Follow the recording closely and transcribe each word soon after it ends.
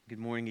Good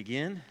morning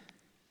again.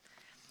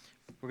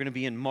 We're going to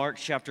be in Mark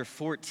chapter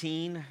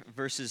 14,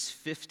 verses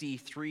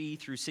 53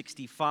 through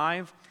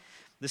 65.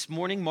 This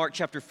morning, Mark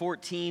chapter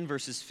 14,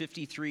 verses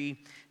 53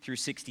 through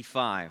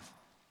 65.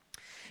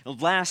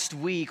 Last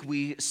week,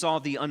 we saw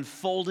the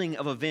unfolding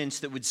of events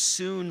that would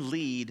soon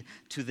lead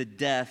to the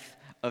death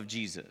of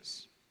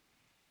Jesus.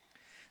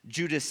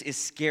 Judas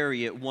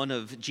Iscariot, one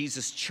of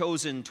Jesus'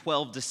 chosen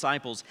 12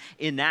 disciples,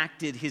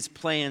 enacted his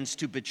plans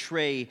to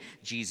betray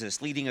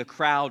Jesus, leading a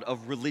crowd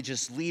of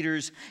religious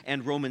leaders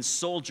and Roman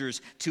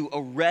soldiers to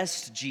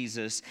arrest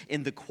Jesus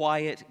in the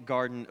quiet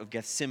Garden of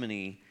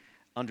Gethsemane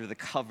under the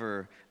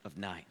cover of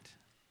night.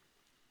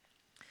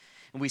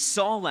 And we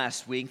saw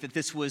last week that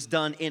this was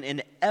done in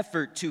an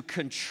effort to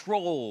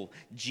control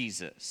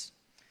Jesus.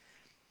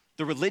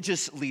 The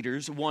religious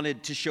leaders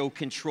wanted to show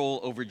control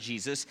over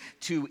Jesus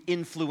to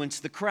influence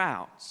the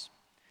crowds.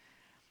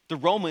 The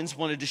Romans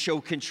wanted to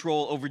show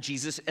control over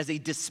Jesus as a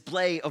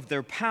display of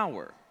their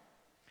power.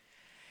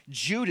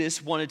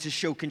 Judas wanted to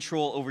show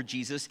control over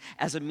Jesus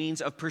as a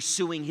means of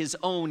pursuing his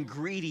own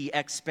greedy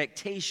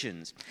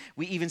expectations.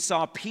 We even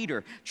saw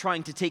Peter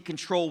trying to take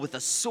control with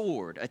a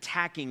sword,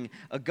 attacking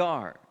a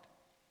guard.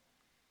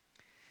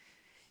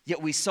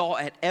 Yet we saw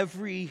at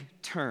every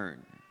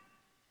turn,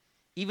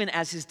 even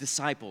as his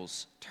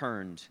disciples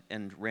turned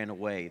and ran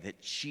away, that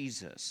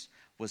Jesus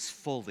was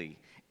fully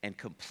and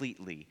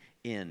completely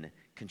in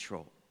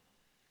control.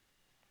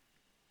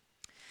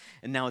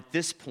 And now at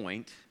this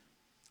point,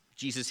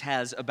 Jesus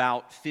has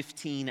about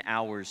 15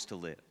 hours to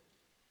live.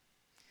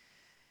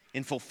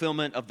 In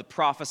fulfillment of the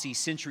prophecy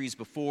centuries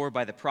before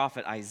by the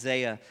prophet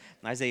Isaiah,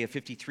 in Isaiah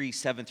 53,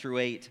 7 through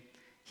 8,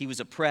 he was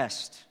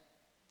oppressed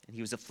and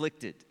he was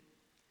afflicted,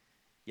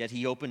 yet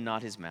he opened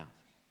not his mouth.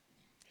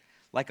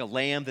 Like a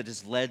lamb that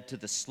is led to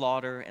the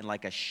slaughter, and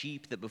like a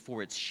sheep that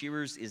before its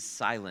shearers is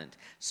silent,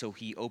 so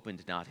he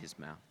opened not his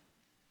mouth.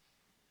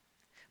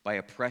 By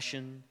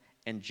oppression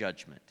and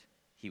judgment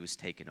he was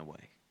taken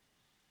away.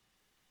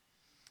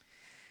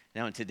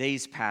 Now in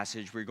today's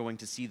passage, we're going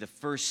to see the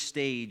first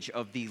stage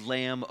of the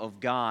Lamb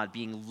of God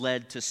being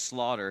led to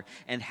slaughter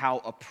and how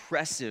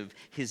oppressive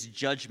his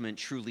judgment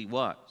truly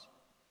was.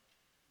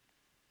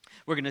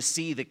 We're going to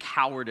see the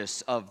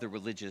cowardice of the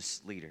religious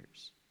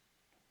leaders.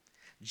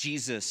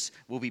 Jesus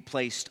will be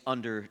placed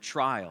under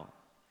trial.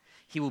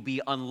 He will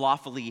be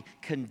unlawfully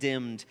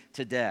condemned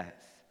to death.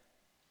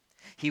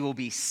 He will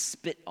be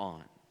spit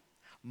on,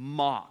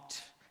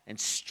 mocked, and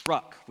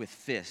struck with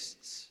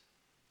fists.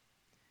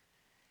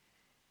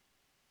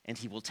 And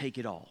he will take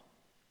it all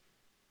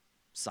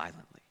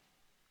silently.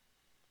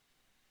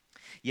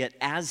 Yet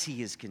as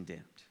he is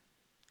condemned,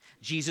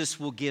 Jesus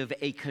will give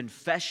a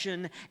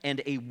confession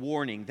and a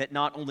warning that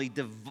not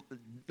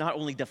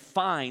only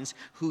defines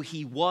who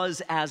he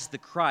was as the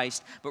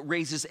Christ, but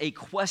raises a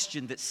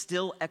question that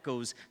still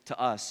echoes to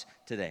us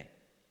today.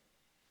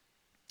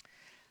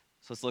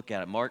 So let's look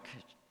at it. Mark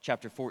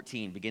chapter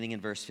 14, beginning in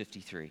verse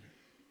 53.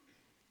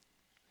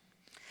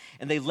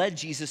 And they led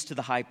Jesus to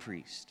the high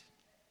priest,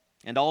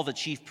 and all the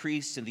chief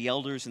priests and the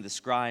elders and the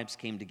scribes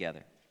came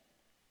together.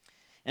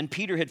 And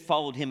Peter had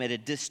followed him at a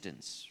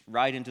distance,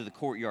 right into the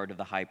courtyard of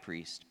the high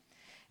priest.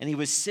 And he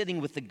was sitting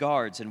with the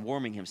guards and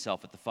warming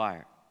himself at the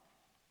fire.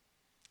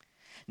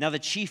 Now the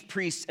chief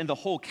priests and the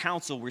whole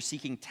council were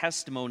seeking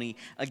testimony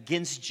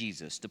against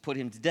Jesus to put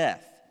him to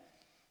death,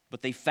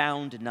 but they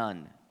found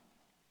none.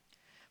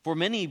 For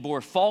many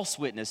bore false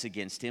witness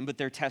against him, but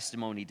their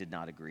testimony did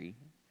not agree.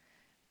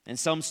 And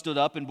some stood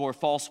up and bore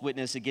false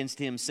witness against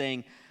him,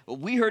 saying,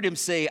 "We heard him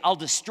say, 'I'll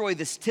destroy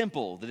this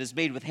temple that is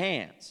made with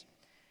hands.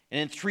 And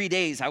in 3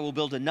 days I will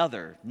build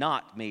another,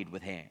 not made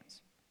with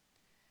hands.'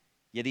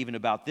 Yet even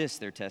about this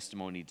their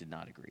testimony did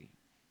not agree.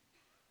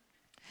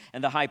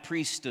 And the high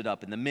priest stood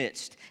up in the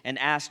midst and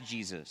asked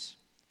Jesus,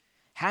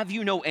 'Have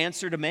you no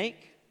answer to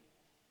make?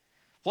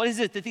 What is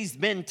it that these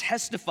men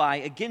testify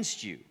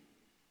against you?'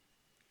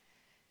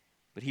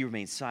 But he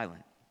remained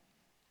silent,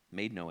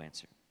 made no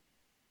answer.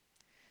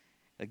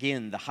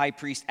 Again, the high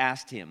priest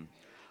asked him,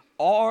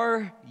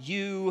 'Are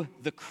you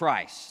the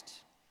Christ,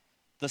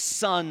 the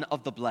Son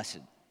of the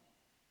Blessed?'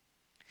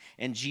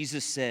 And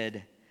Jesus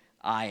said,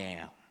 'I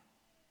am.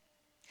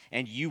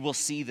 And you will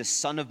see the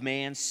Son of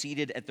Man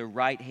seated at the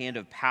right hand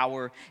of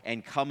power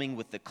and coming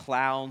with the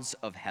clouds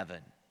of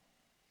heaven.'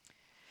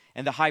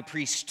 And the high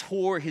priest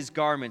tore his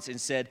garments and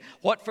said,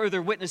 'What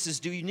further witnesses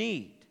do you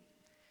need?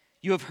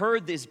 You have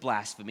heard this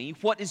blasphemy.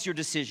 What is your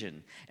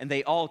decision?' And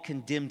they all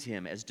condemned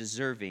him as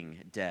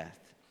deserving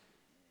death.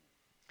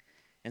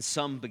 And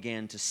some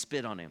began to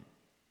spit on him,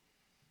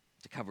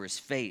 to cover his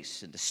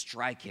face, and to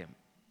strike him,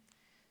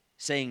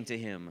 saying to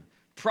him,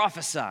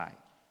 'Prophesy.'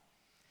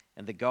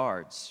 And the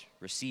guards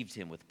received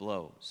him with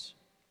blows."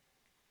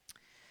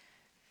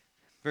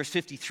 Verse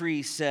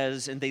 53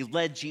 says, "And they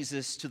led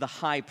Jesus to the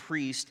high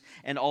priest,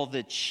 and all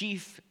the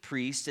chief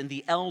priests and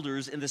the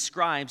elders and the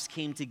scribes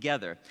came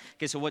together."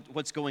 Okay, so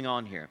what's going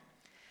on here?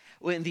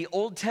 Well, in the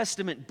Old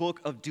Testament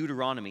book of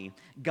Deuteronomy,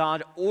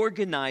 God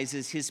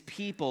organizes his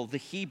people, the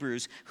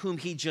Hebrews, whom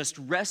he just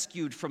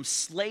rescued from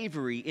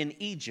slavery in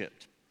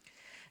Egypt.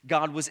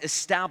 God was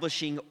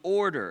establishing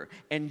order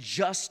and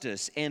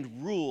justice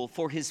and rule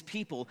for his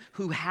people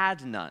who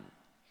had none.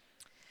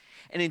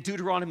 And in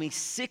Deuteronomy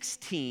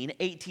 16,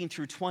 18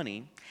 through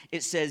 20,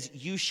 it says,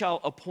 "You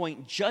shall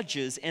appoint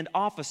judges and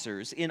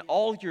officers in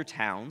all your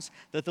towns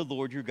that the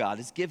Lord your God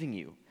is giving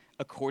you,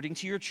 according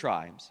to your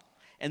tribes,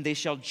 and they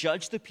shall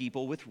judge the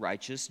people with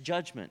righteous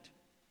judgment.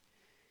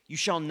 You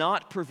shall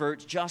not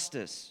pervert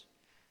justice.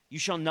 You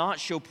shall not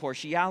show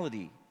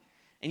partiality,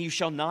 and you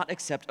shall not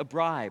accept a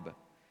bribe.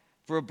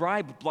 For a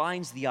bribe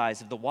blinds the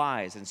eyes of the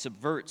wise and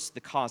subverts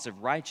the cause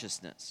of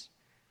righteousness.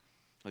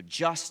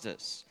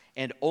 Justice,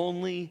 and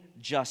only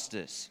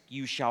justice,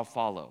 you shall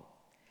follow,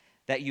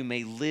 that you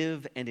may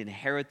live and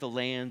inherit the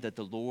land that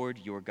the Lord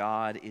your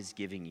God is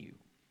giving you."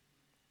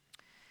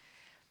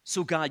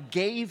 So God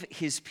gave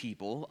his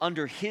people,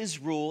 under his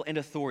rule and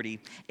authority,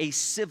 a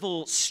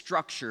civil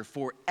structure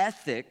for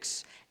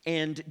ethics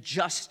and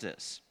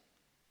justice.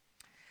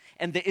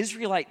 And the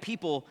Israelite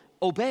people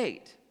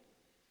obeyed.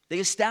 They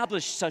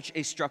established such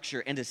a structure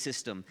and a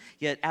system.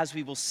 Yet, as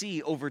we will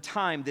see over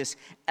time, this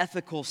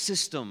ethical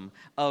system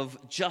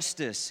of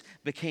justice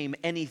became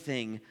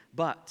anything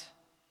but.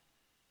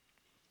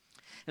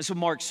 And so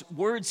Mark's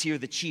words here,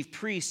 the chief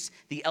priests,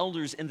 the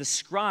elders, and the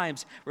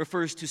scribes,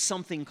 refers to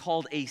something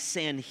called a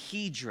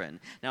Sanhedrin.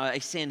 Now, a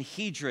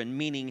Sanhedrin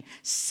meaning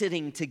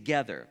sitting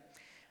together.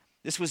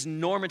 This was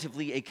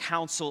normatively a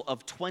council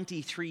of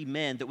 23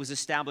 men that was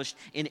established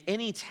in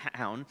any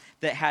town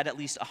that had at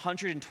least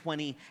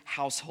 120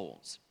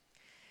 households.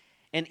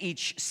 And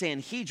each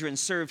Sanhedrin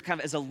served kind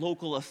of as a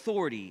local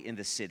authority in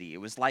the city. It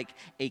was like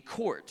a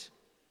court.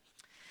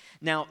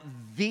 Now,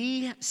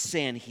 the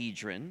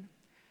Sanhedrin,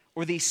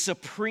 or the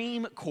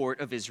Supreme Court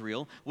of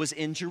Israel, was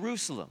in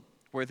Jerusalem,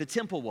 where the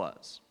temple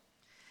was.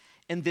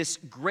 And this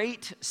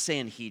great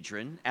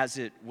Sanhedrin, as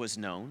it was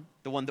known,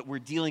 the one that we're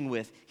dealing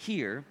with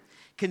here,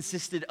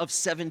 consisted of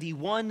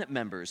 71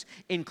 members,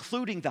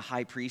 including the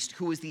high priest,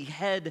 who was the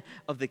head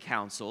of the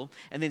council,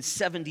 and then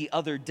 70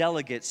 other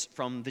delegates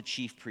from the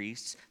chief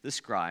priests, the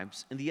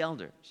scribes, and the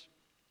elders.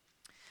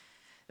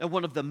 Now,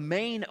 one of the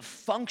main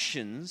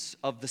functions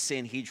of the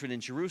Sanhedrin in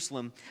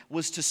Jerusalem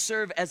was to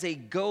serve as a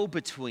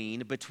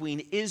go-between between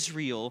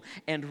Israel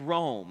and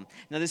Rome.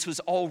 Now, this was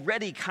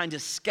already kind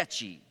of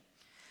sketchy,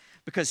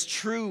 because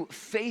true,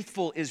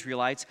 faithful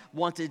Israelites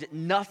wanted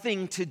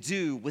nothing to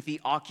do with the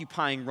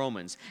occupying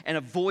Romans and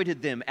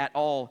avoided them at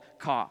all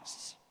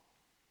costs.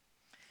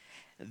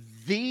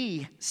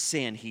 The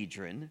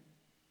Sanhedrin,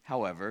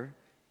 however,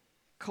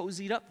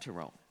 cozied up to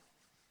Rome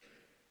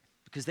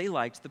because they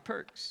liked the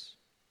perks.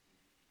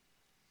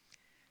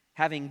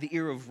 Having the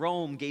ear of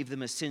Rome gave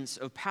them a sense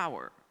of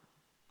power.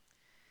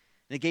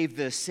 And it gave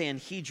the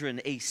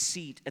Sanhedrin a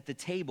seat at the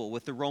table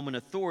with the Roman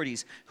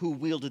authorities who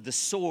wielded the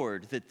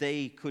sword that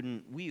they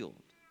couldn't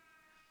wield.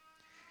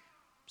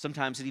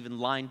 Sometimes it even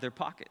lined their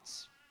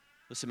pockets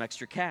with some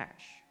extra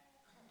cash.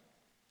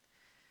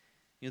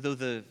 Though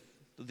the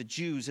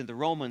Jews and the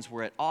Romans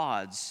were at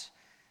odds,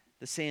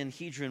 the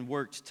Sanhedrin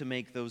worked to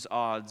make those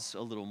odds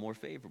a little more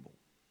favorable.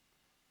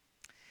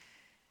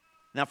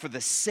 Now, for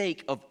the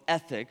sake of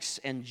ethics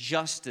and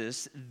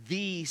justice,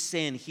 the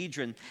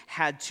Sanhedrin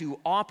had to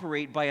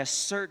operate by a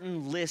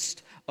certain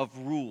list of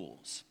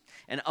rules.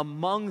 And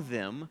among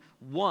them,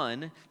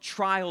 one,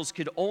 trials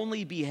could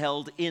only be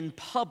held in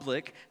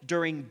public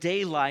during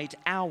daylight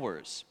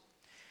hours.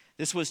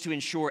 This was to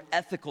ensure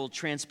ethical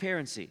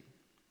transparency.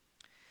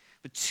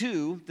 But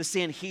two, the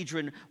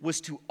Sanhedrin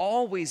was to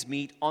always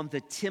meet on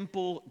the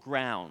temple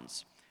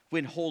grounds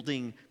when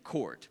holding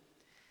court.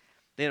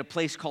 They had a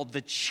place called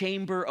the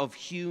Chamber of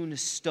Hewn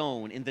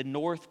Stone in the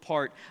north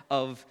part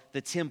of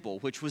the temple,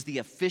 which was the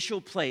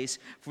official place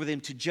for them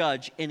to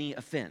judge any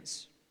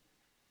offense.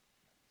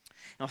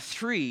 Now,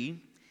 three,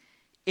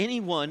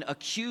 anyone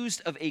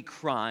accused of a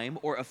crime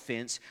or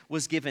offense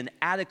was given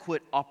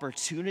adequate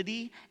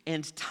opportunity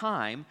and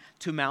time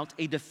to mount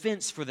a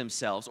defense for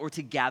themselves or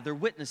to gather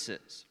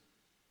witnesses.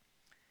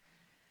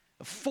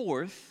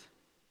 Fourth,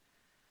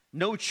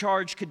 no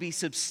charge could be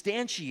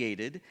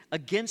substantiated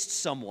against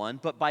someone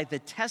but by the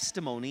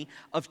testimony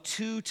of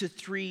 2 to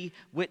 3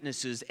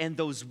 witnesses, and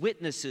those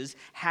witnesses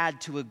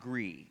had to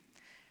agree.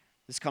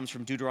 This comes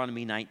from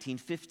Deuteronomy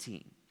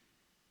 19:15.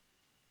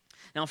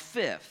 Now,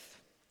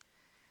 fifth,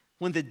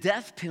 when the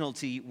death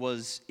penalty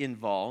was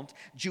involved,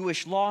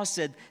 Jewish law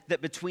said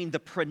that between the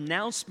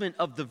pronouncement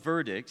of the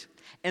verdict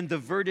and the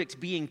verdict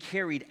being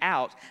carried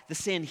out, the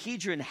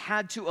Sanhedrin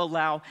had to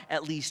allow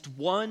at least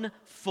one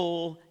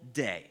full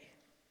day.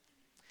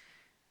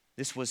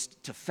 This was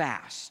to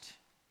fast,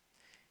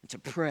 and to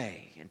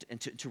pray,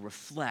 and to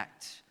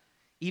reflect,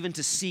 even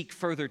to seek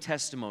further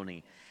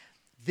testimony.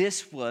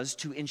 This was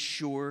to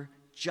ensure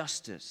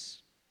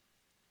justice,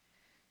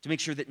 to make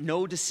sure that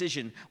no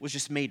decision was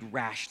just made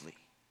rashly.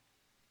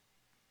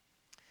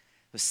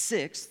 The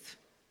sixth,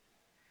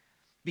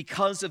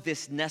 because of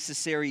this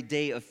necessary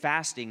day of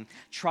fasting,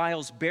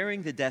 trials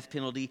bearing the death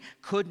penalty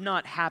could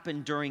not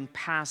happen during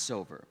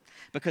Passover,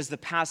 because the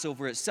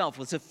Passover itself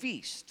was a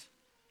feast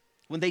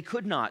when they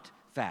could not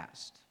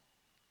fast.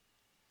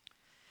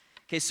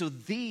 Okay, so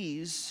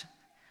these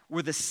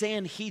were the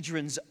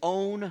Sanhedrin's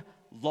own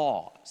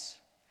laws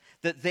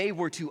that they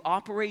were to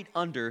operate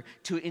under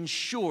to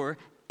ensure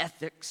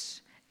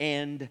ethics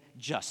and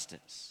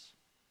justice.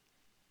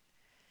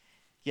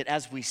 Yet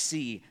as we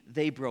see,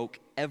 they broke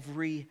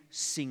every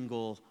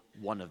single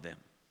one of them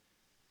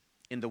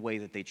in the way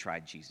that they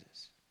tried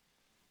Jesus.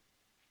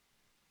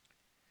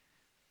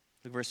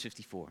 Look at verse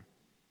 54.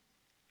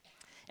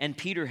 And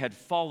Peter had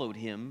followed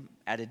him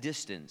at a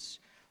distance,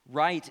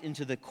 right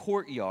into the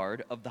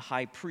courtyard of the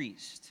high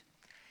priest.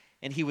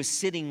 And he was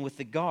sitting with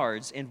the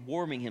guards and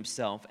warming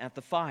himself at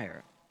the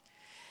fire.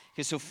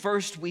 Okay, so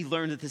first we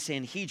learned that the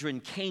Sanhedrin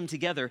came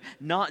together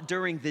not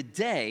during the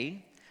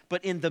day,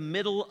 but in the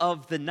middle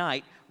of the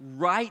night,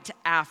 right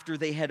after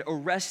they had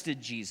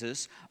arrested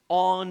Jesus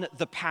on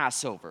the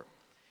Passover,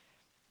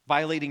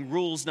 violating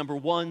rules number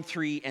 1,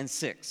 3, and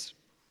 6.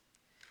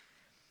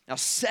 Now,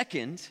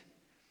 second,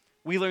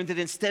 we learned that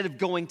instead of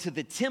going to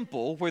the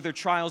temple where their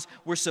trials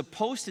were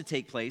supposed to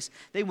take place,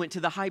 they went to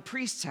the high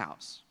priest's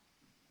house,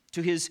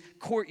 to his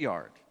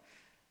courtyard,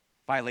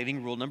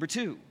 violating rule number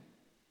 2.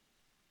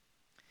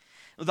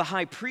 The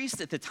high priest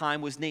at the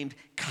time was named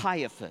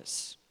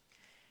Caiaphas.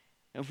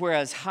 And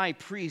whereas high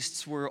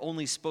priests were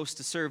only supposed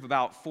to serve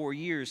about 4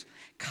 years,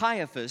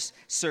 Caiaphas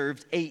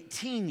served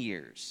 18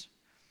 years.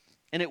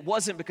 And it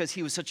wasn't because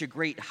he was such a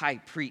great high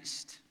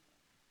priest.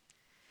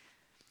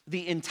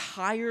 The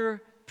entire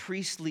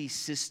priestly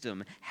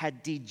system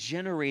had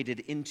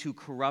degenerated into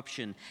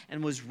corruption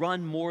and was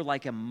run more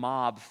like a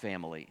mob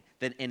family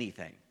than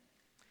anything.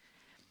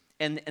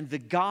 And the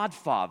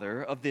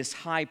godfather of this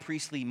high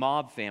priestly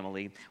mob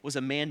family was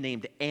a man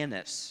named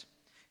Annas,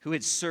 who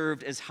had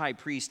served as high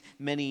priest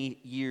many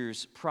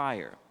years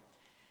prior.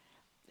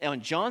 Now,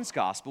 in John's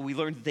gospel, we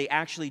learned that they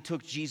actually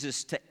took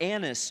Jesus to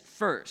Annas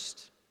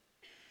first,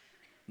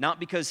 not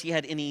because he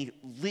had any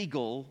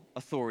legal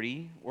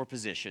authority or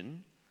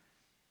position,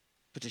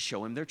 but to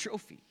show him their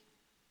trophy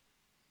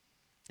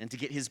and to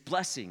get his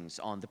blessings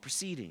on the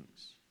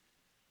proceedings.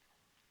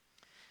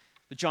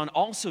 But John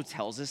also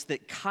tells us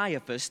that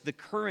Caiaphas, the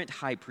current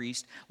high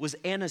priest, was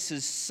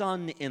Annas'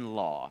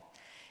 son-in-law.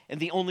 And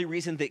the only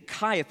reason that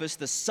Caiaphas,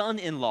 the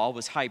son-in-law,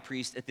 was high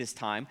priest at this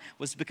time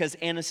was because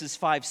Annas'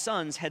 5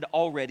 sons had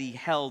already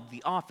held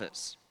the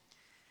office.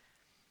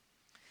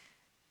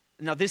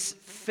 Now, this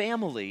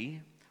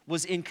family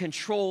was in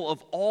control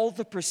of all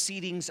the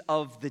proceedings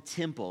of the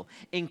temple,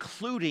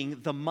 including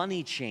the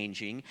money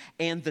changing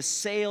and the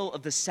sale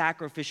of the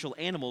sacrificial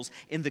animals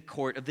in the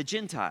court of the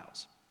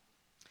Gentiles.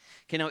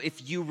 Okay, now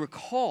if you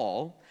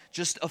recall,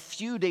 just a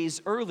few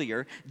days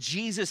earlier,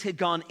 Jesus had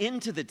gone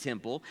into the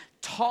temple,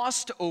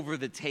 tossed over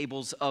the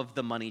tables of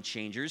the money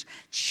changers,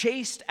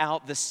 chased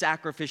out the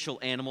sacrificial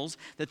animals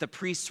that the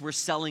priests were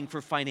selling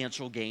for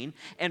financial gain,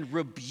 and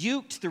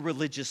rebuked the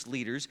religious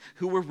leaders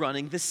who were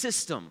running the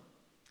system.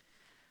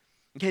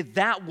 Okay,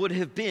 that would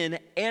have been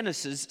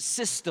Annas'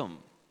 system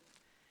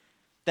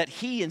that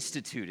he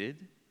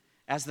instituted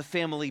as the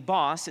family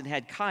boss and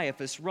had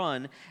Caiaphas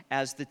run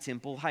as the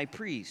temple high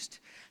priest.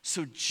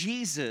 So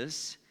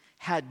Jesus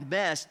had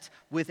messed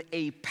with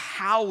a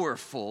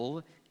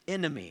powerful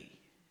enemy.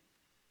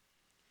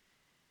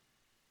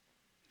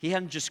 He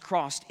hadn't just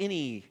crossed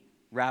any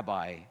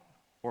rabbi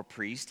or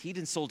priest. He'd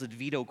insulted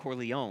Vito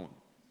Corleone.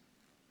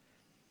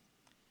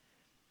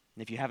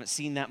 And if you haven't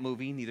seen that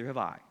movie, neither have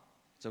I.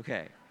 It's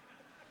okay.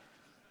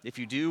 If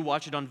you do,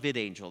 watch it on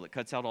VidAngel. It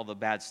cuts out all the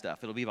bad stuff.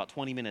 It'll be about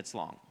 20 minutes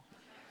long.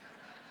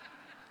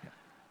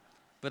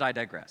 But I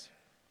digress.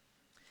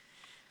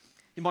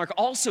 Mark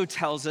also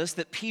tells us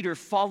that Peter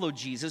followed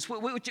Jesus,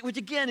 which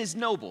again is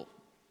noble,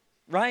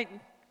 right?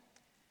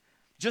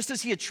 Just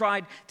as he had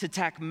tried to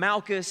attack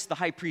Malchus, the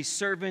high priest's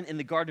servant, in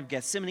the Garden of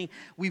Gethsemane,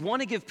 we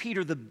want to give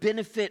Peter the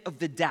benefit of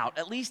the doubt.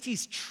 At least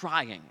he's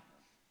trying,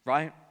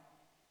 right?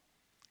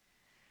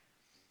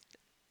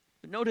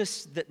 But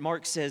notice that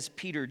Mark says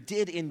Peter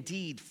did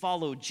indeed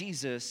follow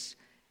Jesus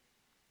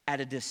at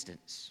a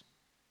distance.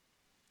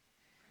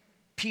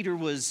 Peter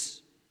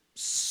was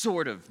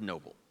sort of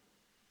noble,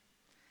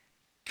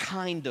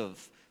 kind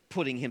of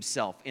putting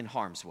himself in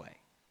harm's way.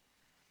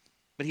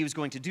 But he was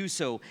going to do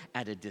so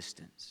at a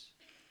distance.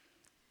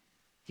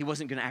 He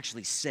wasn't going to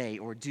actually say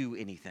or do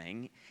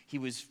anything. He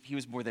was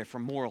more there for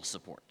moral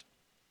support.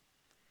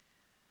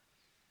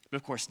 But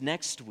of course,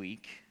 next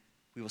week,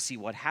 we will see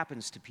what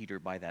happens to Peter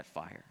by that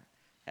fire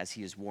as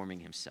he is warming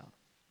himself.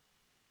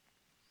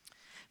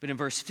 But in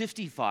verse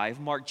 55,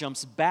 Mark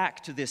jumps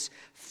back to this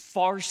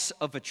farce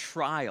of a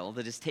trial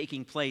that is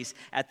taking place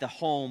at the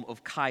home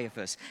of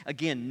Caiaphas.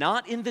 Again,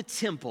 not in the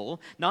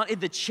temple, not in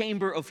the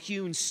chamber of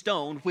hewn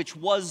stone, which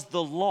was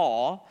the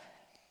law,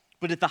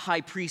 but at the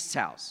high priest's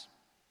house.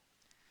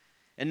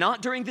 And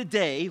not during the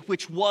day,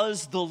 which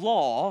was the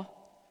law,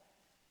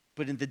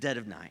 but in the dead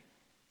of night.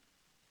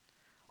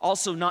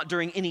 Also, not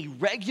during any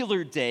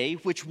regular day,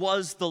 which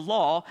was the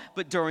law,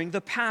 but during the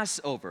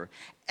Passover.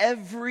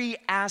 Every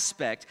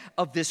aspect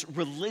of this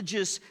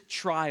religious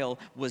trial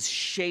was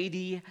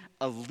shady,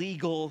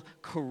 illegal,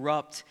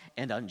 corrupt,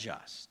 and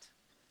unjust.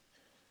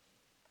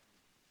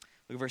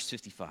 Look at verse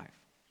 55.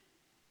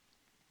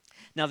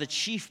 Now the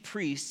chief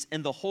priests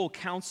and the whole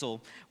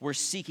council were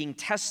seeking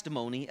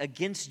testimony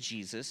against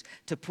Jesus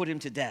to put him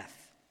to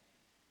death,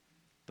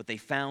 but they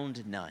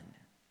found none.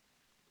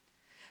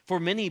 For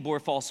many bore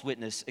false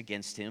witness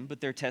against him,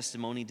 but their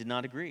testimony did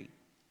not agree.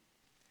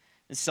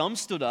 And some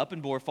stood up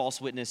and bore false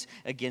witness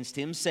against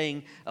him,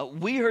 saying,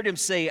 "We heard him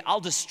say,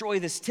 'I'll destroy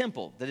this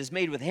temple that is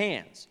made with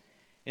hands,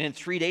 and in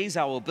 3 days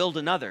I will build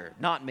another,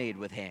 not made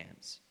with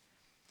hands.'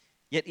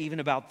 Yet even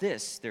about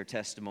this, their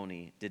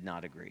testimony did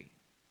not agree."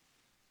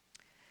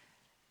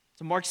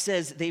 So Mark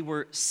says they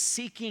were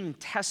seeking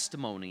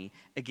testimony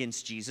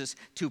against Jesus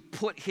to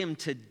put him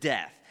to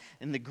death.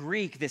 In the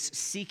Greek, this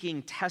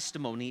seeking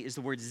testimony is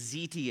the word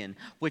zetion,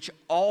 which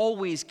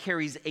always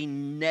carries a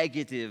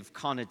negative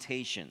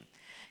connotation.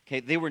 Okay,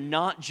 they were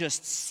not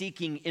just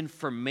seeking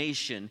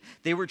information,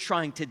 they were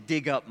trying to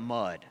dig up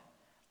mud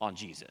on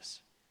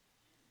Jesus.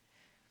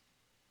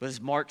 But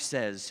as Mark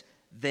says,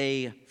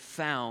 they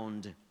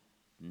found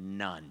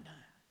none.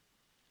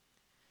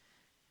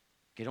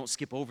 Okay, don't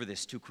skip over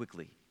this too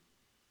quickly.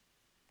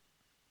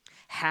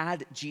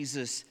 Had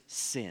Jesus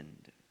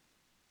sinned,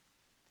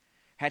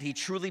 had he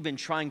truly been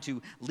trying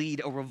to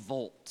lead a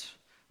revolt,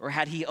 or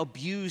had he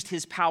abused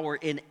his power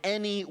in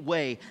any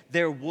way,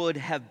 there would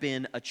have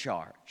been a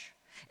charge,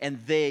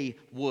 and they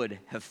would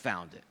have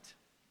found it.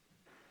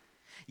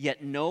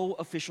 Yet no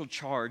official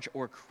charge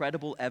or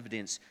credible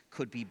evidence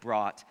could be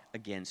brought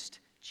against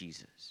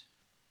Jesus.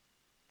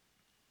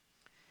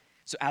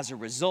 So as a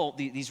result,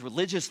 these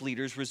religious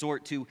leaders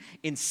resort to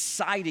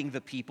inciting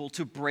the people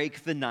to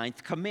break the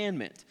 9th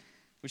commandment,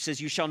 which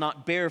says, "You shall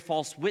not bear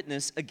false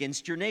witness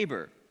against your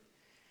neighbor."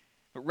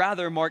 But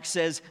rather, Mark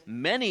says,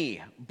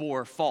 many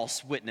bore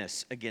false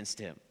witness against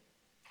him.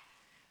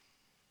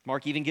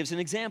 Mark even gives an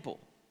example.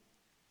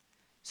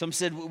 Some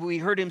said, "We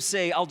heard him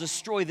say, 'I'll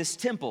destroy this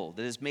temple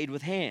that is made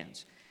with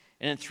hands,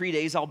 and in 3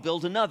 days I'll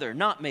build another,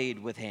 not made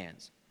with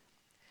hands.'"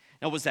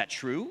 Now, was that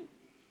true?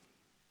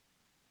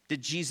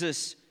 Did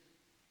Jesus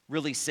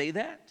really say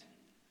that?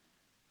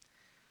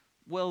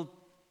 Well,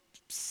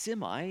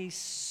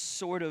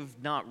 sort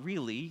of, not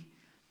really.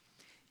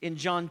 In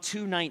John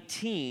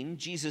 2:19,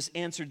 Jesus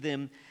answered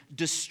them,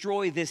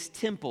 "Destroy this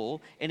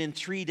temple, and in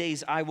 3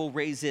 days I will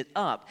raise it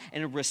up."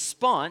 And in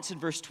response, in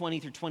verse 20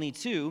 through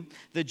 22,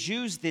 the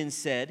Jews then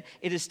said,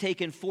 "It has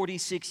taken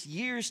 46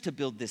 years to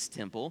build this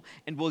temple,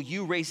 and will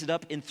you raise it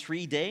up in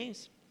 3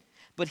 days?"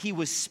 But he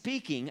was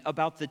speaking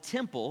about the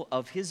temple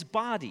of his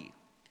body.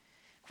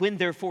 When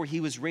therefore he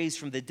was raised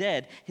from the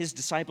dead, his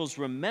disciples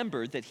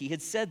remembered that he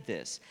had said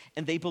this,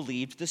 and they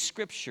believed the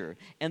scripture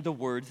and the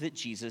word that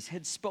Jesus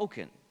had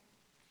spoken.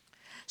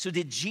 So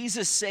did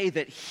Jesus say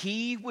that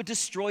he would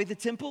destroy the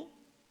temple?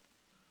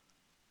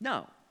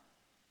 No.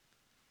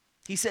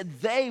 He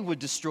said they would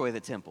destroy the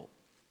temple,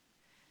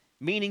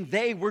 meaning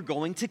they were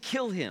going to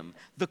kill him,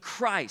 the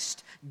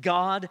Christ,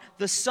 God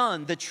the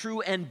Son, the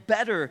true and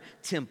better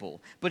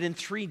temple. But in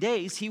 3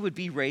 days he would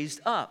be raised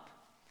up.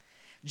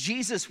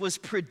 Jesus was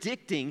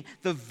predicting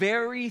the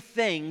very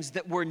things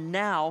that were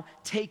now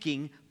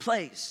taking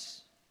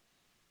place.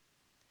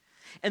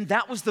 And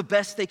that was the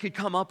best they could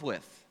come up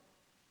with.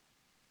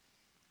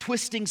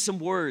 Twisting some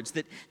words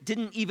that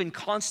didn't even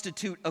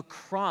constitute a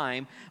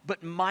crime,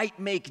 but might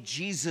make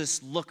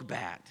Jesus look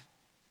bad.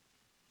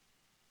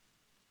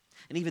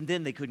 And even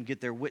then, they couldn't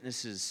get their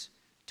witnesses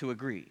to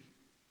agree.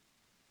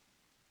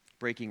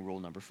 Breaking rule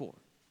number 4.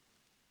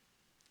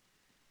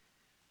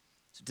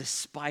 So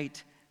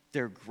despite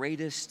their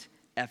greatest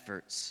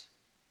efforts,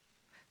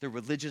 the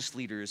religious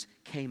leaders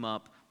came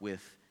up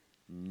with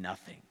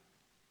nothing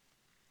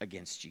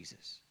against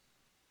Jesus.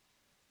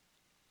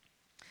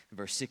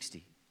 Verse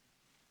 60.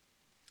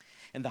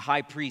 And the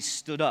high priest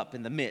stood up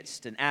in the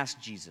midst and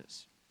asked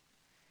Jesus,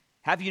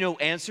 "Have you no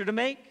answer to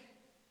make?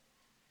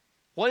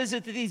 What is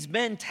it that these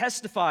men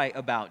testify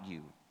about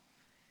you?"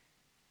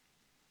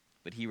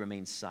 But he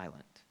remained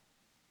silent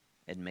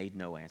and made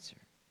no answer.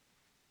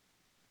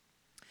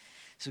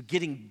 So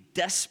getting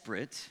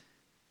desperate,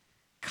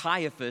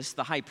 Caiaphas,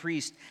 the high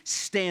priest,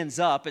 stands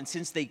up, and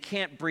since they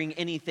can't bring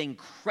anything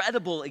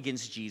credible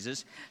against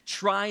Jesus,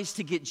 tries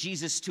to get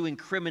Jesus to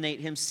incriminate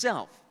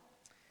himself.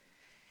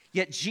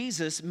 Yet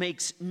Jesus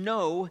makes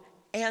no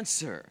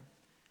answer.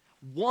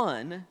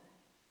 One,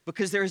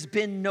 because there has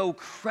been no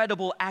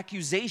credible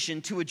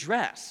accusation to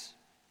address.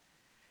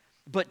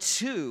 But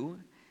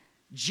two,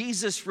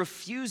 Jesus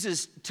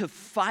refuses to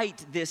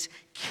fight this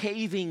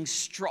caving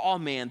straw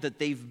man that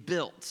they've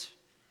built.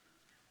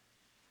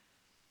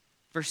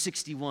 Verse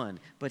 61,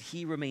 but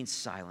he remained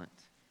silent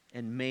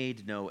and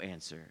made no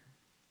answer.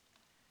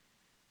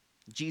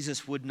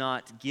 Jesus would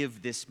not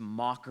give this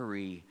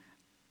mockery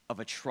of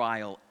a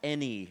trial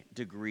any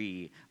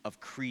degree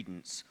of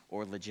credence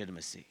or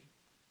legitimacy.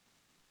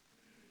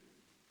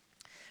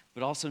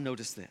 But also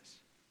notice this,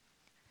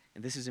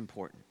 and this is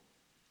important.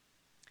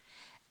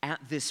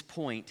 At this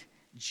point,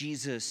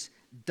 Jesus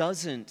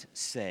doesn't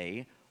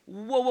say,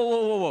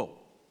 whoa.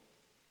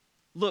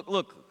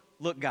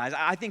 Look, guys,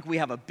 I think we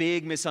have a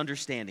big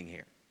misunderstanding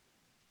here.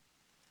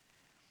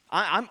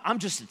 I'm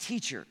just a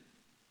teacher.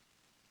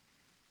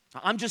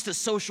 I'm just a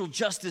social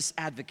justice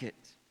advocate.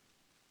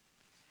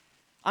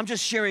 I'm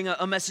just sharing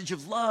a message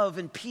of love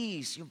and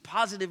peace,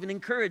 positive and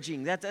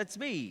encouraging. That's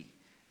me.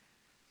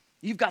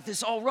 You've got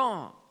this all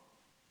wrong.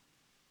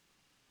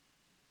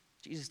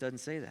 Jesus doesn't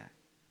say that.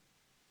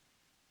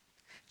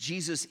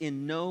 Jesus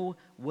in no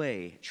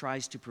way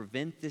tries to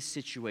prevent this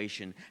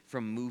situation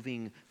from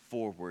moving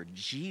forward.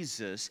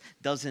 Jesus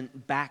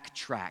doesn't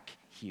backtrack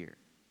here.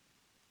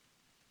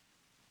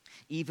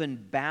 Even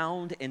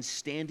bound and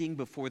standing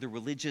before the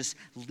religious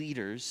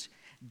leaders,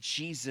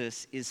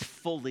 Jesus is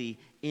fully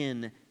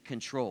in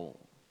control.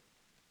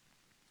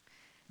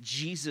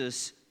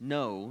 Jesus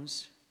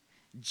knows,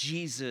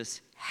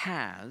 Jesus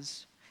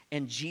has,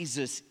 and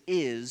Jesus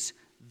is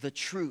the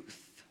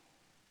truth.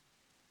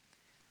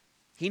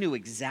 He knew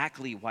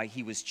exactly why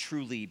he was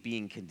truly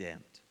being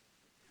condemned.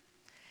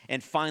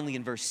 And finally,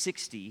 in verse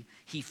 60,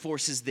 he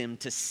forces them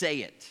to say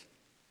it.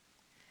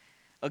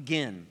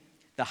 Again,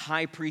 the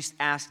high priest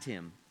asked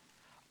him,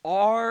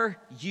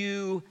 "Are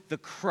you the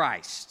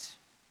Christ,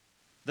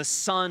 the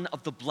Son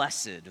of the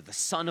Blessed, or the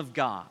Son of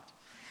God?"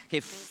 Okay,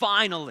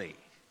 finally,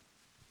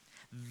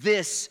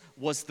 this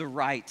was the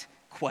right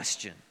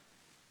question.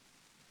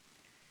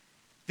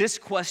 This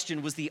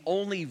question was the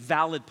only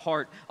valid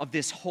part of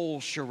this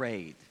whole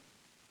charade.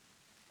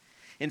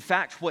 In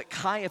fact, what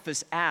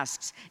Caiaphas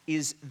asks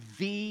is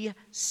the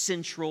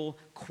central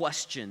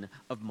question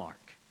of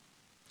Mark.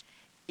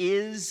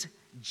 Is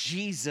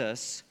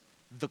Jesus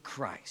the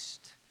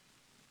Christ?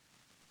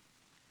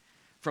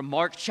 From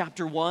Mark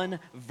chapter 1,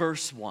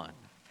 verse 1,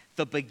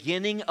 the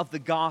beginning of the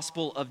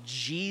gospel of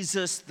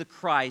Jesus the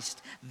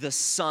Christ, the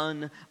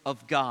Son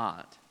of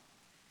God.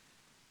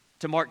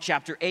 To Mark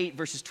chapter 8,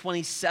 verses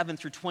 27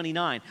 through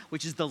 29,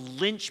 which is the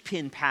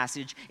linchpin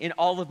passage in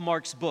all of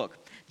Mark's book.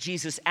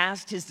 Jesus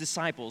asked his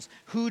disciples,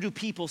 "Who do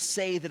people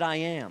say that I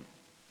am?"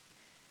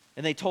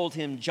 And they told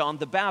him, "John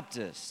the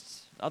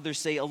Baptist. Others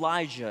say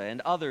Elijah, and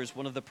others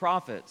one of the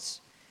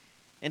prophets."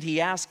 And he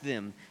asked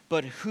them,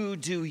 "But who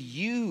do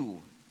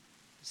you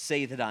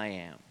say that I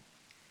am?"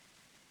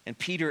 And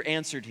Peter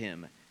answered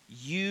him,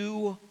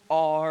 "You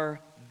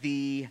are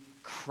the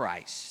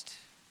Christ."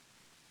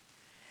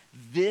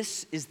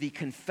 This is the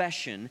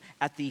confession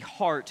at the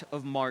heart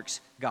of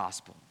Mark's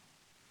gospel.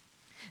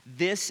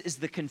 This is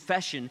the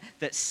confession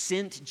that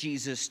sent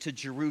Jesus to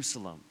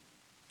Jerusalem.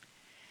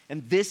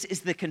 And this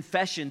is the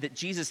confession that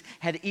Jesus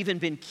had even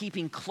been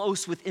keeping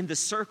close within the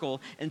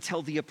circle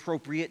until the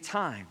appropriate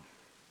time.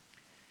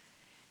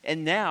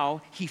 And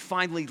now he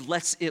finally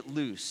lets it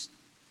loose.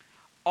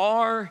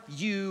 "Are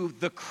you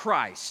the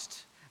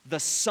Christ, the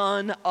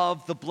Son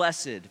of the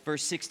Blessed?"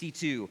 Verse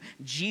 62.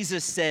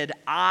 Jesus said,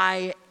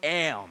 "I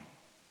am.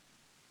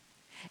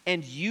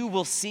 And you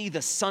will see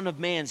the Son of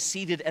Man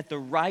seated at the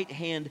right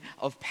hand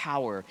of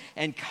power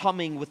and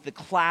coming with the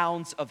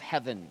clouds of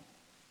heaven."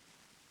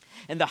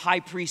 And the high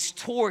priest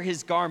tore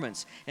his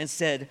garments and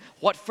said,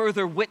 "What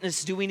further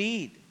witness do we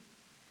need?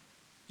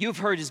 You have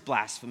heard his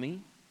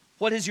blasphemy.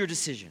 What is your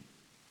decision?"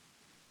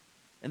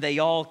 And they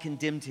all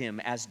condemned him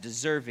as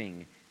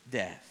deserving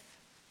death.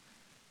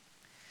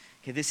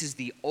 Okay, this is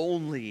the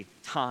only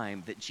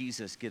time that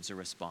Jesus gives a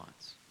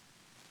response.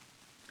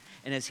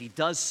 And as he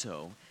does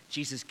so,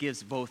 Jesus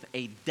gives both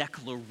a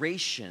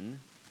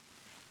declaration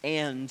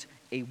and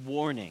a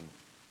warning.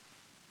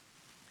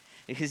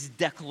 His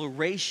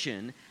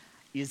declaration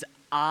is,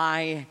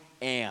 "I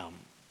am,"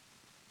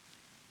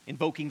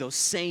 invoking those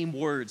same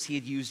words he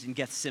had used in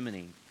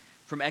Gethsemane.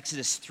 From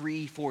Exodus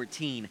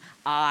 3:14,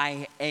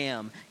 "I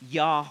am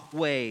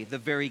Yahweh," the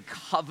very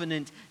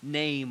covenant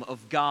name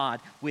of God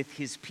with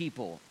his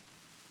people.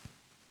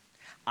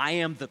 I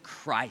am the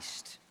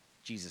Christ,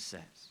 Jesus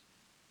says.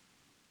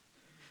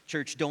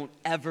 Church, don't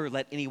ever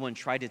let anyone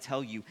try to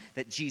tell you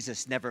that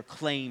Jesus never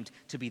claimed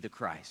to be the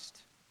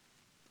Christ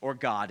or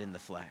God in the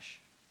flesh.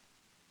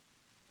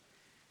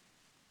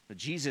 But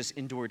Jesus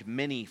endured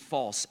many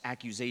false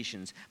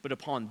accusations, but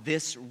upon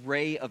this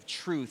ray of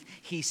truth,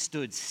 he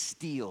stood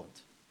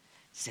steeled,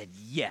 said,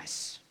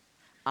 "Yes,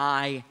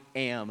 I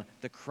am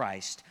the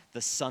Christ,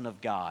 the Son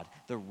of God,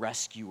 the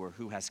rescuer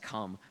who has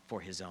come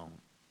for his own."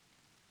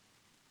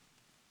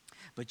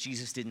 But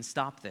Jesus didn't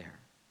stop there.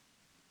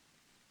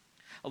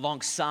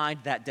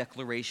 Alongside that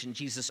declaration,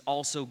 Jesus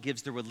also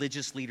gives the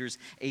religious leaders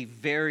a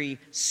very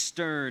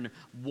stern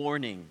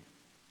warning.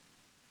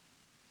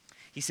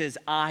 He says,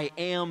 "I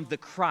am the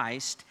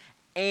Christ,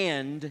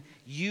 and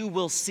you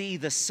will see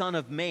the Son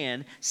of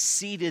Man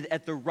seated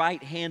at the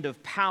right hand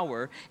of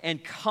power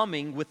and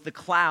coming with the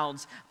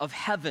clouds of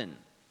heaven."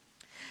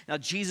 Now,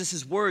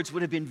 Jesus' words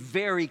would have been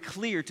very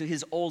clear to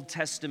his Old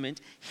Testament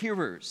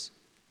hearers.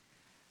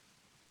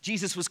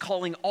 Jesus was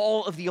calling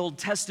all of the Old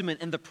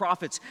Testament and the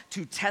prophets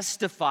to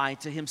testify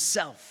to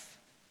himself.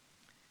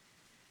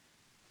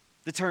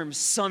 The term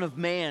Son of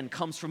Man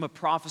comes from a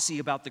prophecy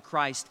about the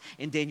Christ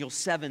in Daniel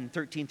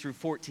 7:13 through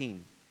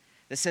 14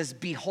 that says,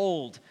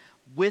 "Behold,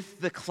 with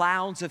the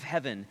clouds of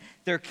heaven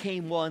there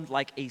came one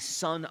like a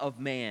Son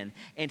of Man,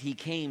 and he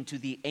came to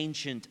the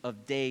Ancient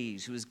of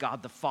Days, who is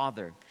God the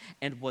Father,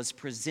 and was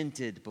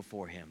presented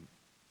before him."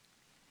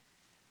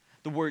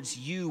 The words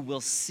 "you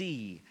will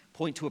see"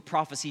 point to a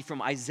prophecy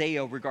from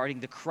Isaiah regarding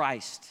the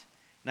Christ.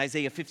 In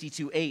Isaiah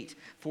 52:8,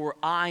 "For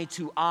eye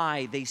to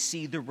eye they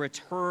see the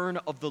return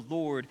of the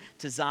Lord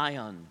to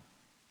Zion."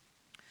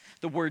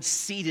 The words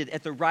 "seated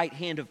at the right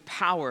hand of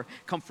power"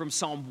 come from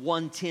Psalm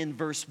 110,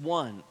 verse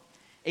 1,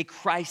 a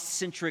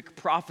Christ-centric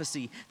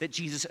prophecy that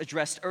Jesus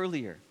addressed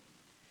earlier,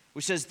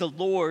 which says, "The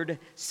Lord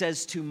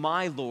says to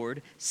my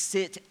Lord,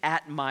 sit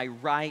at my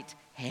right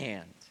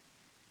hand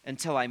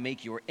until I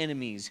make your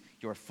enemies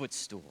your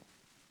footstool."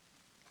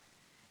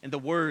 And the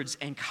words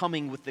 "and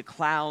coming with the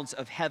clouds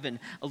of heaven"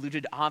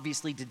 alluded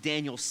obviously to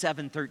Daniel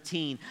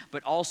 7:13,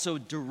 but also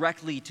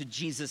directly to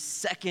Jesus'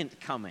 second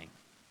coming,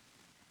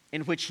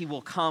 in which he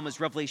will come,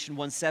 as Revelation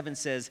 1:7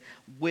 says,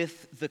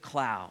 with the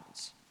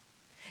clouds.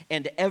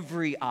 "And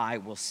every eye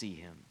will see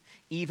him,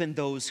 even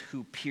those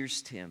who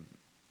pierced him,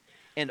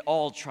 and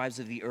all tribes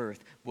of the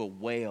earth will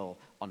wail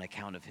on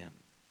account of him."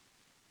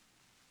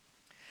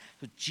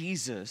 So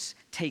Jesus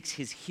takes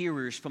his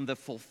hearers from the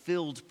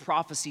fulfilled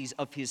prophecies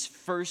of his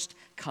first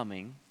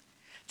coming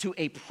to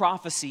a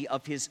prophecy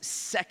of his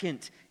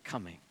second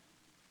coming,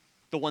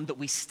 the one that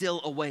we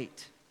still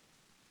await.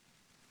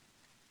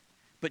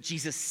 But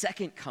Jesus'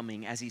 second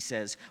coming, as he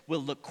says,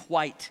 will look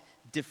quite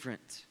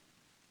different.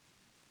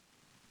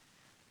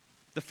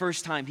 The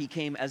first time he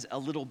came as a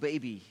little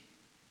baby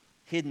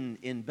hidden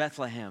in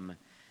Bethlehem.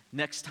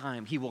 Next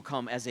time he will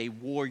come as a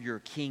warrior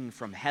king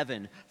from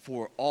heaven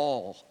for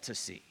all to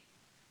see.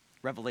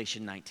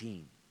 Revelation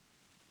 19.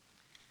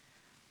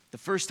 The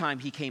first time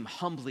he came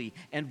humbly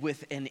and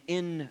with an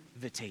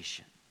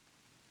invitation.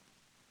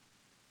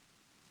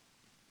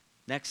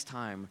 Next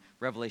time,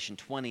 Revelation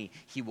 20,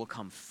 he will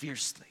come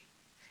fiercely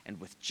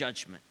and with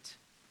judgment.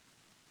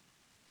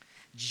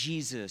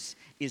 Jesus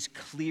is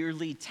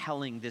clearly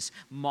telling this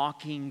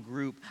mocking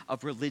group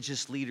of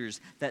religious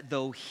leaders that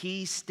though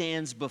he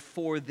stands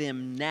before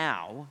them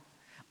now,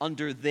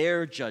 under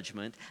their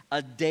judgment,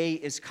 a day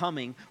is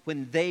coming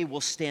when they will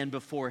stand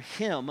before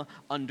him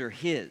under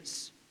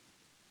his.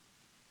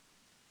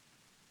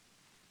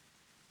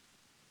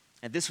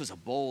 And this was a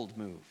bold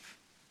move.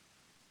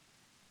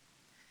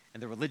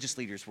 And the religious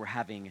leaders were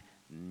having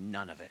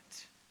none of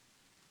it.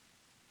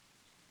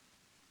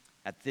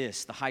 At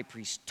this, the high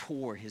priest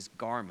tore his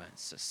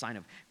garments, a sign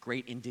of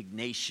great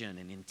indignation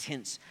and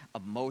intense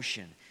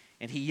emotion.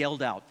 And he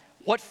yelled out,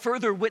 "What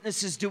further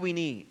witnesses do we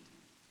need?"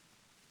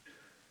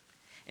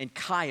 And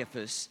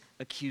Caiaphas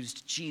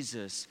accused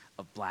Jesus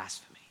of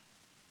blasphemy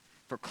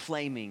for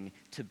claiming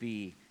to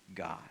be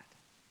God.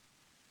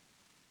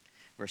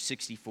 Verse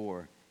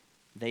 64,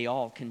 they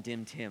all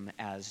condemned him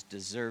as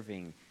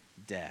deserving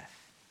death.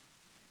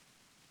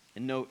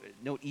 And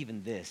note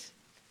even this.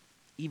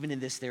 Even in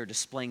this, they're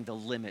displaying the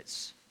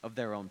limits of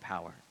their own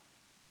power.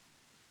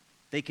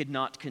 They could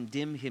not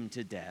condemn him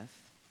to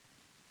death,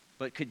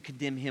 but could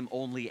condemn him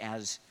only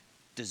as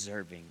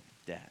deserving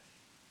death.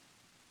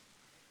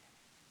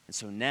 And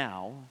so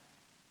now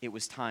it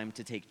was time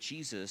to take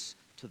Jesus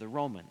to the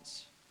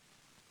Romans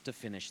to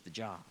finish the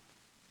job.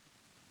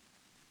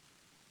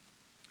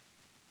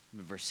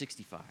 In verse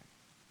 65,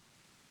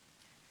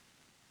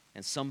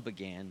 and some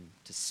began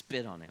to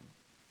spit on him,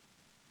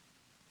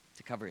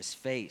 to cover his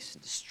face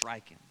and to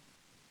strike him,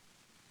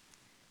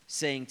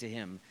 saying to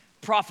him,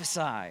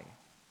 "Prophesy."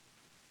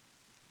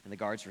 And the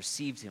guards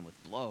received him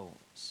with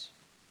blows.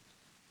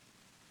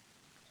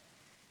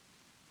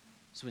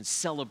 So in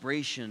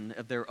celebration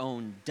of their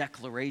own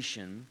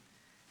declaration,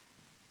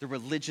 the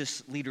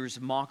religious leaders'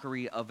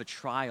 mockery of a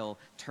trial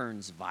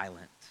turns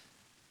violent.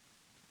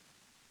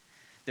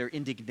 Their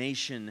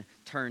indignation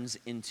turns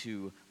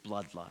into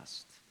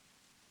bloodlust.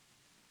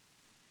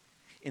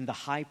 In the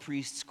high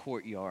priest's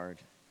courtyard,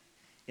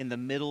 in the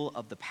middle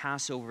of the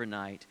Passover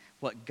night,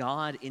 what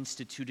God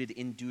instituted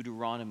in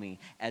Deuteronomy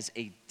as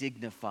a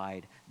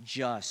dignified,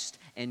 just,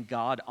 and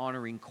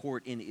God-honoring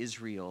court in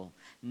Israel,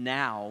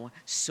 now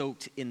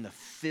soaked in the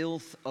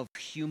filth of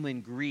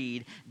human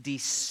greed,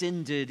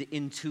 descended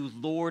into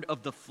Lord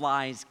of the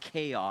Flies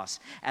chaos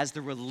as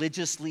the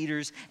religious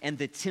leaders and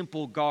the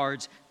temple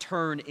guards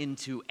turn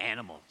into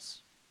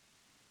animals.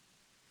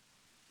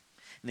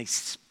 And they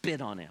spit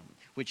on him,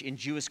 which in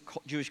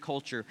Jewish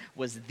culture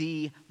was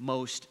the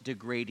most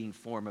degrading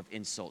form of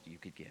insult you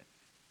could give.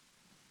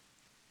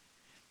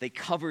 They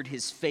covered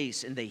his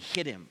face and they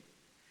hit him,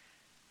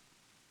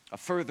 a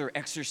further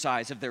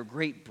exercise of their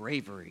great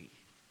bravery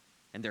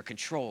and their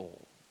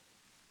control.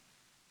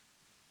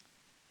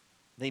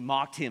 They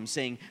mocked him,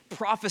 saying,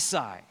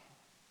 "Prophesy,"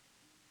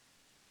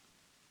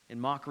 in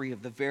mockery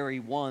of the very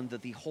one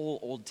that the whole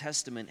Old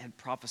Testament had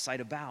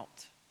prophesied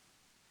about.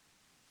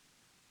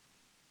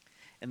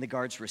 And the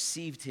guards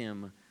received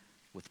him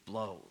with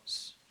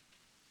blows.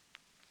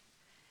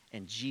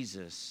 And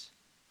Jesus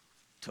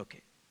took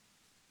it.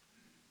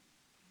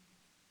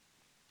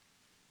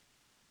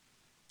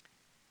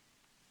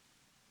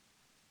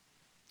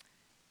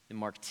 In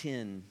Mark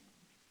 10,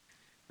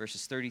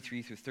 verses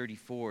 33 through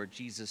 34,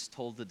 Jesus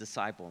told the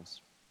disciples,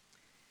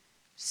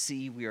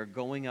 "See, we are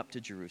going up to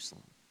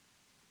Jerusalem.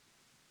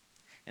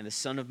 And the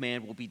Son of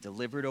Man will be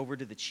delivered over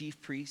to the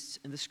chief priests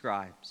and the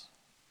scribes,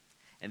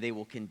 and they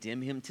will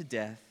condemn him to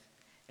death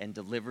and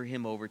deliver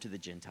him over to the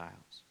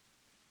Gentiles.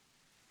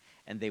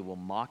 And they will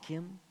mock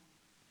him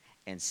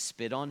and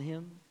spit on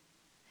him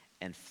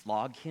and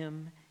flog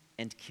him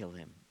and kill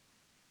him.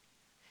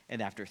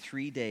 And after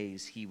 3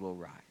 days he will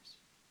rise.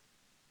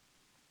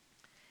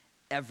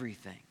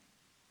 Everything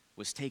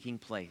was taking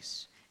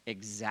place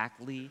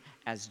exactly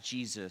as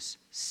Jesus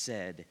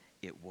said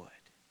it would.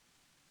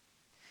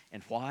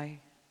 And why?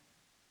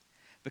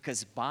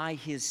 Because by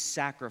his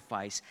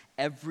sacrifice,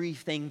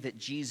 everything that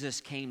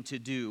Jesus came to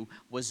do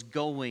was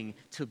going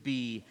to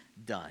be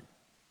done.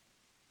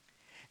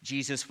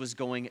 Jesus was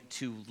going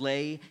to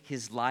lay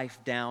his life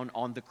down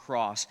on the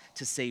cross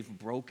to save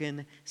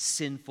broken,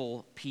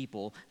 sinful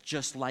people,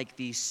 just like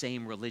these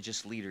same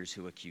religious leaders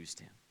who accused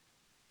him.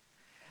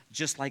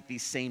 Just like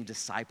these same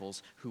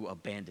disciples who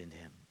abandoned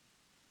him.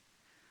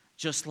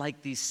 Just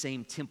like these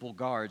same temple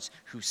guards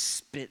who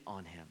spit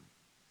on him.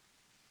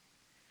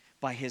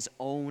 By his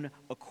own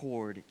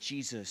accord,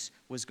 Jesus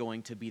was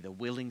going to be the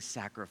willing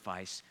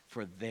sacrifice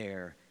for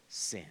their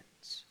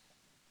sins.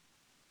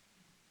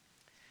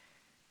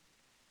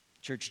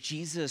 Church,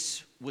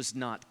 Jesus was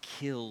not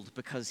killed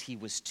because he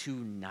was too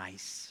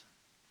nice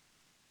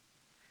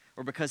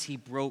or because he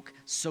broke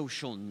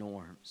social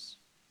norms.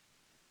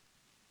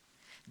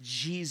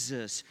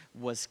 Jesus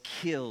was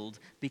killed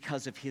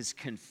because of his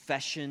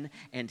confession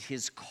and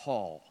his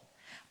call.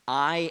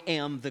 I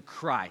am the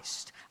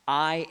Christ.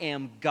 I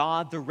am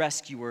God the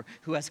rescuer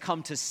who has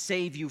come to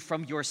save you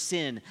from your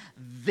sin.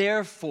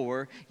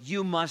 Therefore,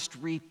 you must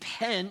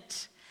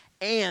repent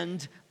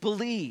and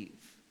believe.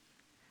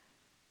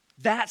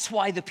 That's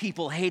why the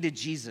people hated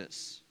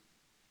Jesus.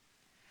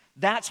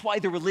 That's why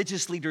the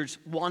religious leaders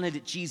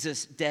wanted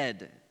Jesus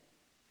dead.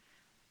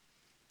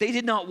 They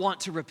did not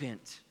want to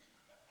repent.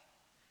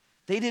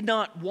 They did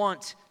not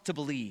want to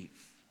believe.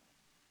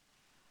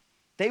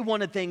 They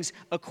wanted things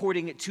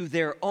according to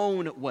their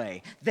own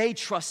way. They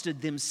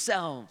trusted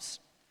themselves.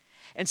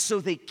 And so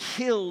they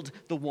killed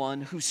the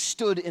one who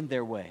stood in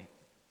their way.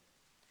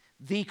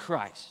 The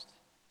Christ,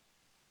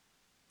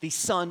 the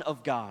Son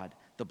of God,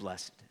 the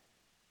Blessed.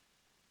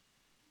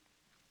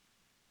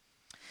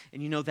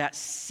 And you know, that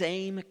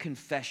same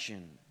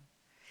confession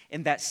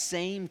and that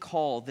same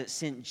call that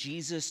sent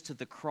Jesus to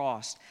the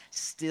cross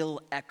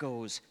still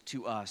echoes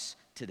to us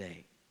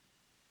today.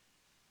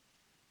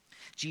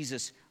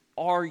 Jesus,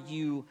 are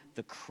you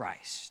the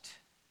Christ?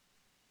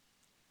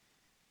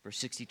 Verse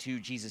 62,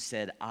 Jesus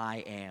said, I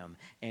am,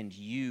 and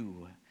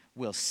you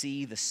will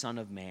see the Son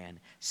of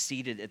Man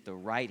seated at the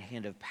right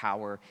hand of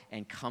power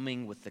and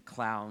coming with the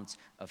clouds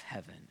of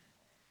heaven.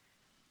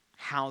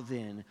 How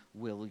then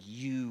will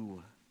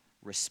you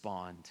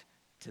respond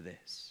to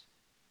this?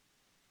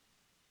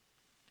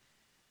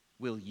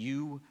 Will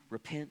you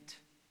repent?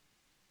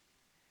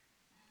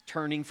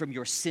 Turning from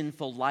your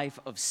sinful life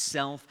of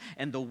self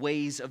and the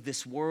ways of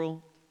this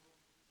world?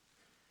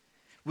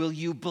 Will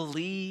you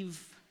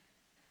believe,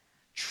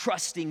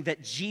 trusting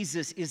that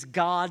Jesus is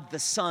God the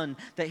Son,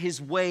 that his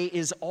way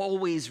is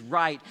always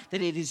right,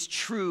 that it is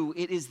true,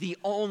 it is the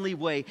only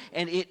way,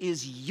 and it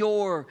is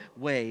your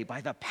way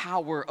by the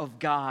power of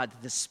God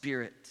the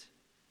Spirit?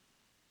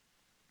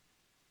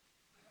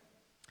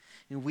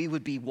 And we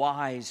would be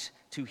wise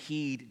to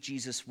heed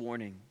Jesus'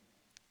 warning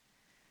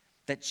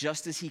that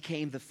just as he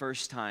came the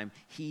first time,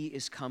 he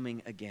is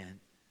coming again.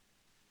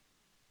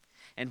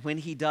 And when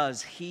he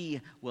does,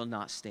 he will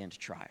not stand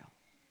trial.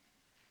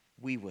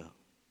 We will.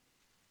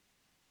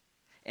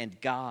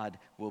 And God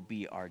will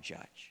be our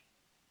judge.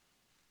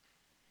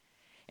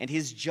 And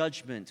his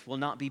judgment will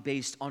not be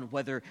based on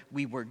whether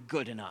we were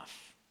good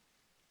enough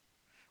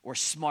or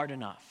smart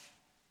enough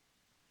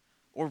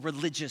or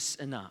religious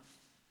enough.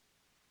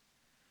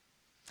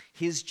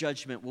 His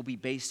judgment will be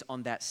based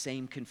on that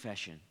same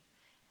confession.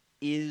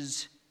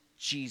 Is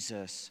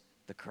Jesus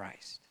the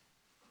Christ?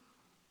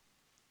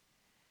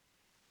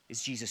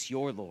 Is Jesus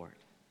your Lord?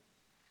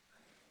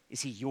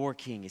 Is he your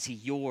King? Is he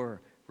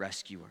your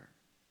rescuer?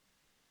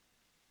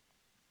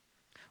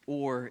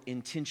 Or,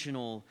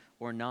 intentional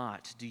or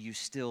not, do you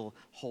still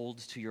hold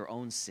to your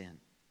own sin?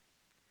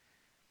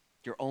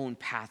 Your own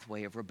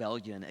pathway of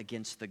rebellion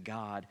against the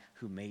God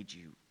who made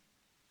you?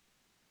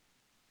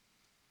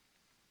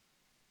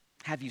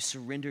 Have you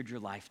surrendered your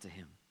life to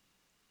him?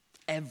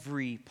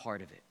 Every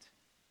part of it.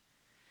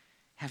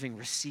 Having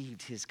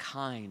received his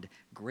kind,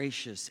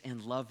 gracious,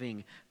 and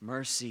loving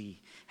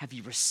mercy, have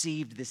you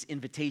received this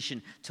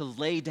invitation to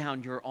lay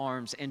down your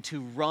arms and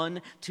to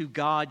run to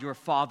God your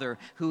Father,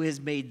 who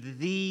has made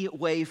the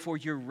way for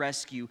your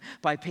rescue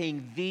by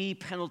paying the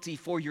penalty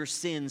for your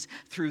sins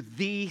through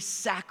the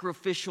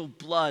sacrificial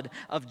blood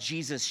of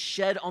Jesus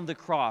shed on the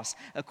cross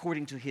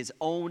according to his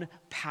own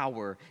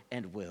power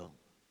and will?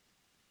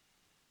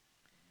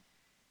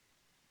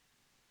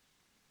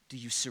 Do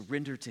you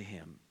surrender to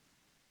him?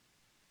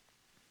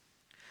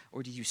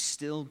 Or do you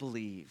still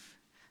believe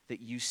that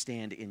you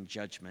stand in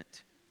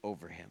judgment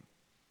over him?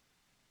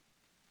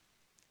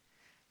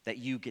 That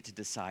you get to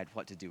decide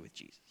what to do with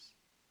Jesus?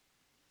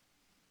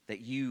 that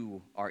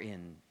you are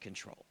in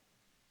control.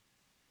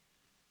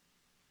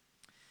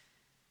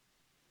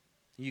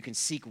 You can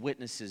seek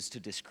witnesses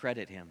to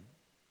discredit him,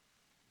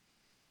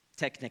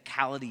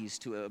 technicalities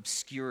to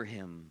obscure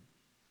him,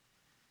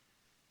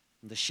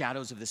 the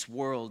shadows of this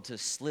world to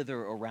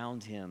slither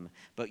around him,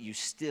 but you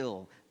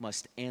still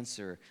must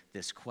answer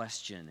this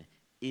question: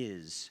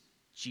 is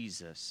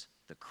Jesus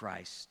the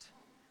Christ,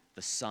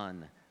 the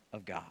Son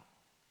of God?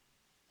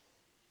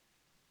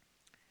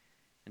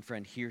 And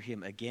friend, hear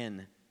him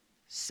again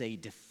say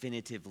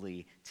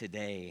definitively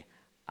today,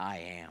 I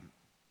am.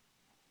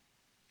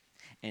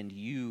 And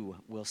you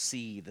will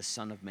see the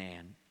Son of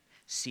Man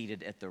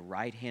seated at the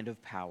right hand of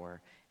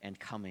power and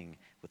coming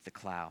with the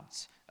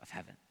clouds of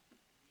heaven.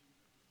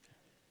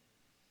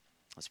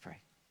 Let's pray.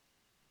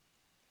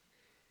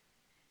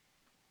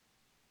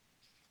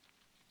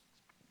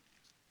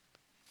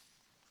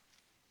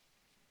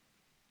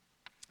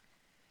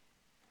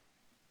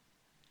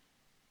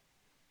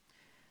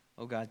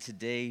 Oh God,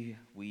 today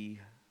we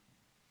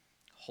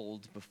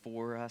hold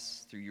before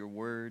us through your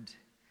word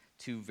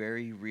two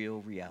very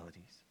real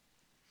realities.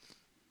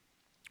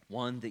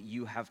 One, that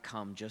you have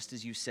come just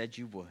as you said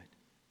you would,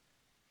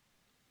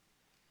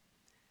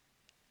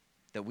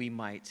 that we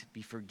might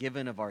be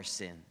forgiven of our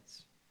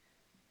sins,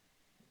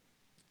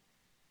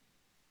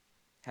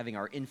 having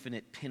our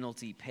infinite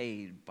penalty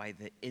paid by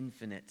the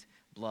infinite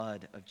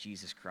blood of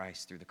Jesus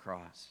Christ through the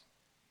cross.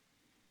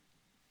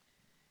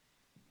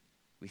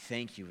 We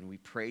thank you and we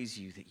praise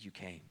you that you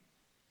came,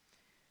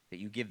 that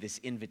you give this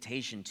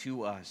invitation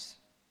to us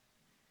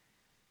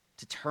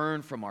to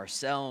turn from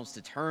ourselves,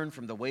 to turn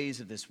from the ways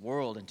of this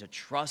world, and to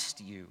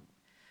trust you.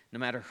 No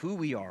matter who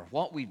we are,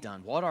 what we've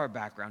done, what our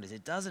background is,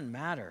 it doesn't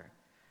matter.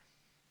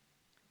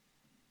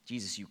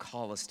 Jesus, you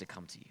call us to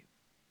come to you,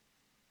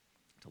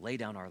 to lay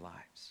down our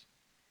lives,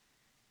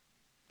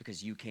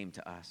 because you came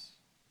to us.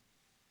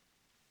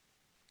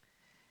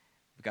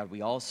 But God,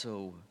 we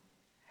also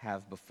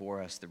have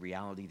before us the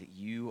reality that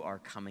you are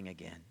coming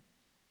again.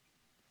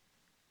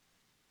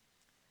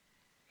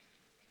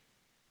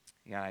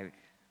 God, I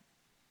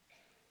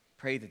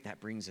pray that that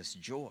brings us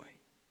joy,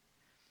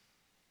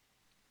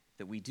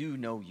 that we do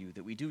know you,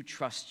 that we do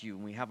trust you,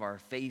 and we have our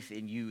faith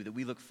in you, that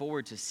we look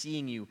forward to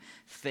seeing you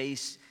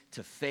face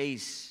to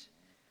face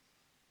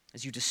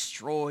as you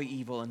destroy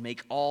evil and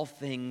make all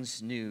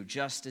things new,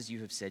 just as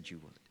you have said you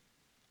would.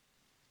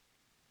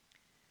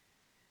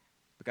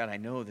 But God, I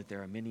know that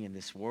there are many in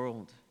this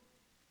world,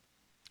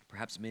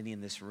 perhaps many in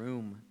this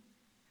room,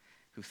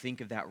 who think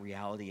of that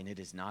reality and it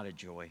is not a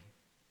joy.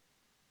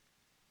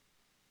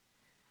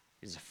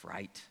 It is a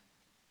fright.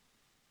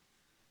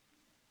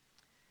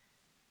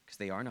 Because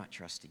they are not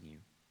trusting you.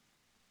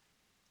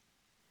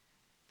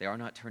 They are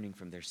not turning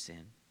from their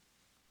sin.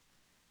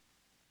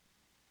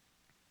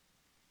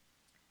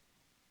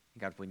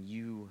 God, when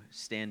you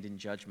stand in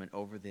judgment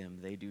over them,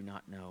 they do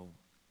not know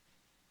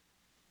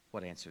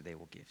what answer they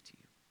will give to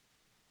you.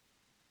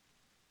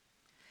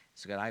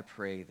 So God, I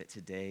pray that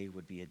today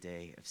would be a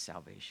day of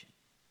salvation.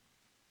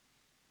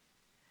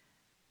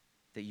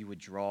 That you would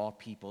draw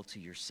people to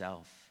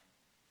yourself.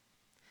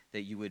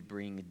 That you would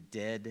bring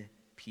dead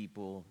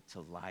people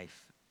to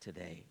life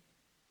today.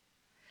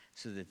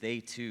 So that they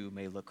too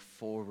may look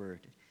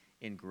forward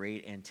in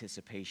great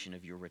anticipation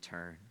of your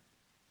return.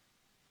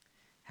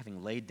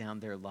 Having laid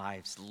down their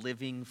lives,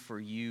 living for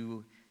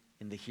you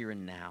in the here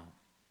and now.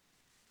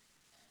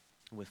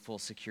 With full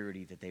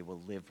security that they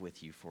will live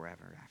with you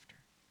forever after.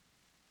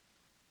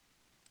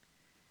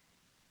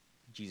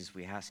 Jesus,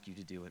 we ask you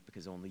to do it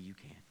because only you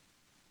can.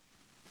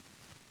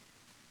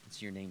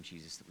 It's in your name,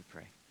 Jesus, that we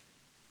pray.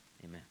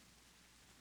 Amen.